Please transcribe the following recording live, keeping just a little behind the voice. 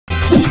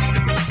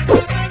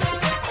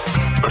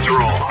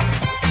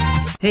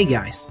Hey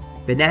guys,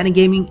 Banana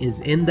Gaming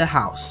is in the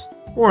house,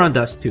 or on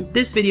Dust 2.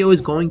 This video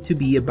is going to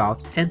be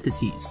about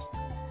entities.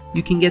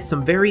 You can get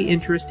some very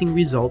interesting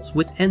results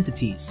with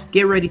entities.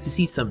 Get ready to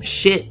see some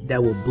shit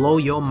that will blow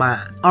your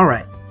mind.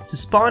 Alright, to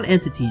spawn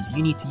entities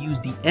you need to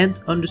use the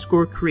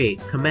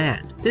ent_create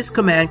command. This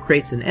command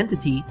creates an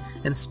entity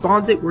and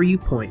spawns it where you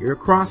point your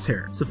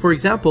crosshair. So for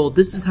example,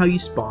 this is how you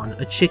spawn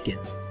a chicken.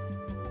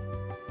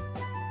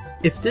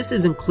 If this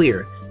isn't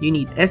clear, you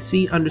need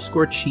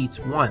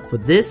sv_cheats1 for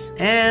this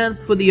and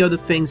for the other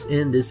things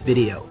in this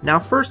video. Now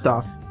first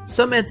off,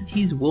 some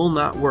entities will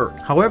not work.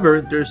 However,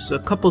 there's a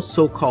couple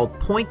so-called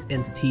point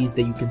entities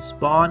that you can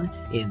spawn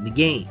in the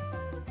game.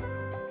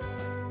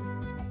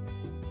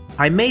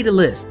 I made a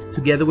list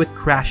together with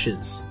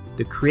Crashes,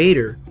 the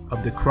creator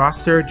of the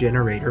Crosshair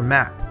Generator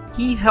map.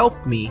 He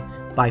helped me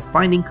by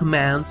finding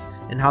commands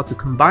and how to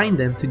combine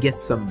them to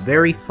get some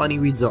very funny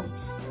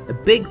results. A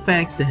big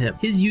thanks to him.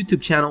 His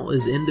YouTube channel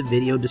is in the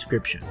video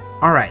description.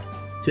 Alright,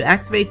 to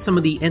activate some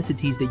of the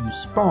entities that you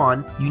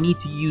spawn, you need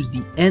to use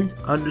the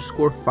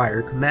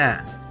ent_fire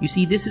command. You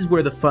see, this is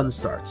where the fun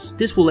starts.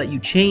 This will let you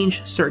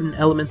change certain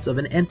elements of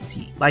an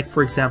entity, like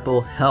for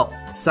example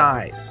health,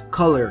 size,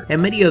 color,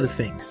 and many other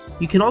things.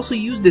 You can also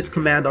use this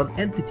command on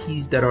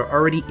entities that are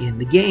already in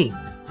the game.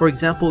 For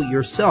example,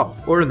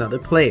 yourself or another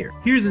player.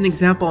 Here's an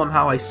example on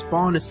how I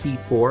spawn a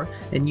C4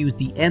 and use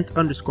the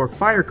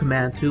ent_fire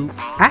command to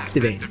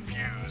activate it.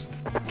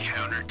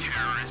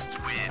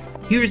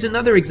 Here's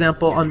another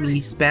example on me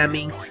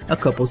spamming a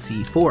couple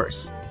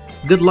C4s.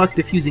 Good luck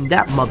defusing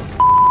that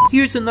motherfucker.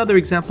 Here's another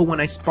example when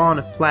I spawn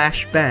a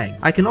flashbang.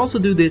 I can also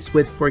do this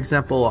with, for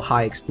example, a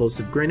high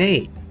explosive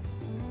grenade.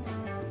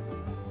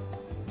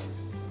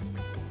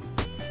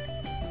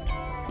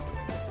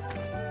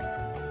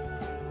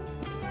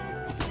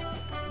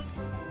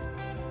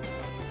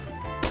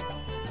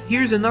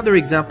 Here's another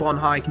example on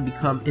how I can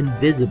become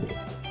invisible.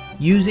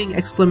 Using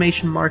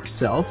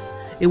 !self,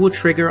 it will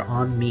trigger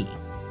on me.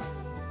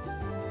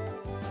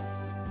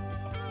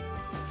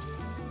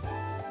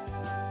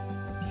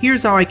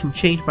 Here's how I can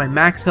change my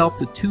max health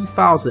to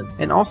 2000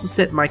 and also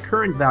set my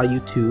current value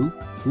to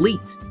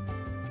elite.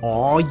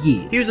 Aw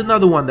yeah. Here's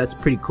another one that's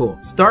pretty cool.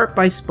 Start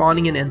by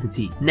spawning an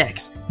entity.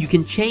 Next, you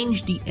can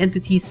change the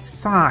entity's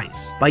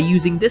size by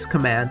using this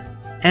command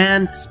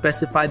and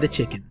specify the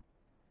chicken.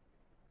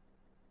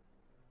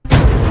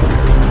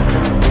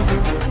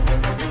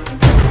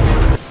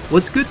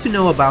 What's good to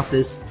know about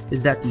this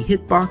is that the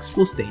hitbox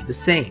will stay the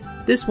same.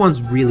 This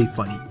one's really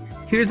funny.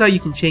 Here's how you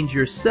can change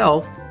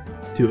yourself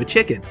to a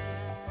chicken.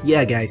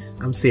 Yeah guys,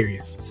 I'm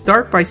serious.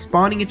 Start by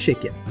spawning a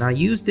chicken. Now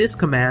use this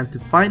command to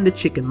find the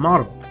chicken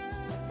model.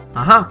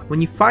 Aha!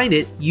 When you find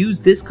it, use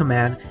this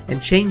command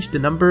and change the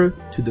number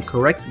to the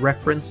correct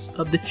reference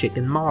of the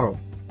chicken model.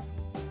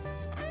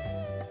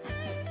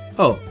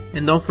 Oh,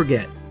 and don't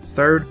forget,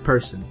 third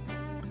person.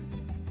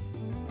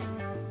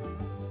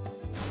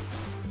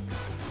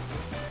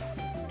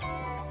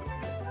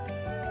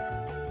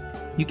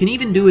 You can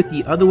even do it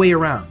the other way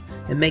around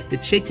and make the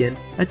chicken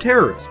a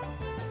terrorist.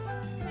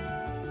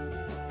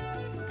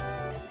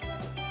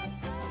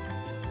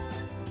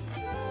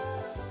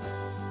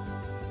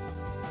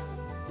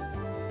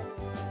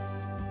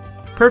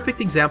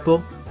 Perfect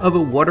example of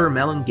a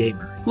watermelon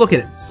gamer. Look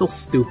at him, so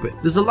stupid.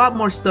 There's a lot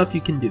more stuff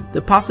you can do.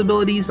 The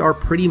possibilities are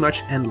pretty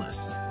much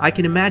endless. I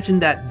can imagine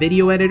that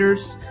video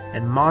editors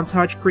and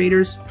montage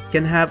creators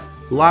can have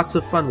lots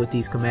of fun with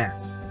these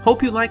commands.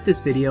 Hope you liked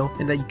this video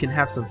and that you can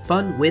have some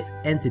fun with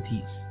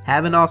entities.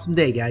 Have an awesome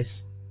day,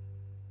 guys.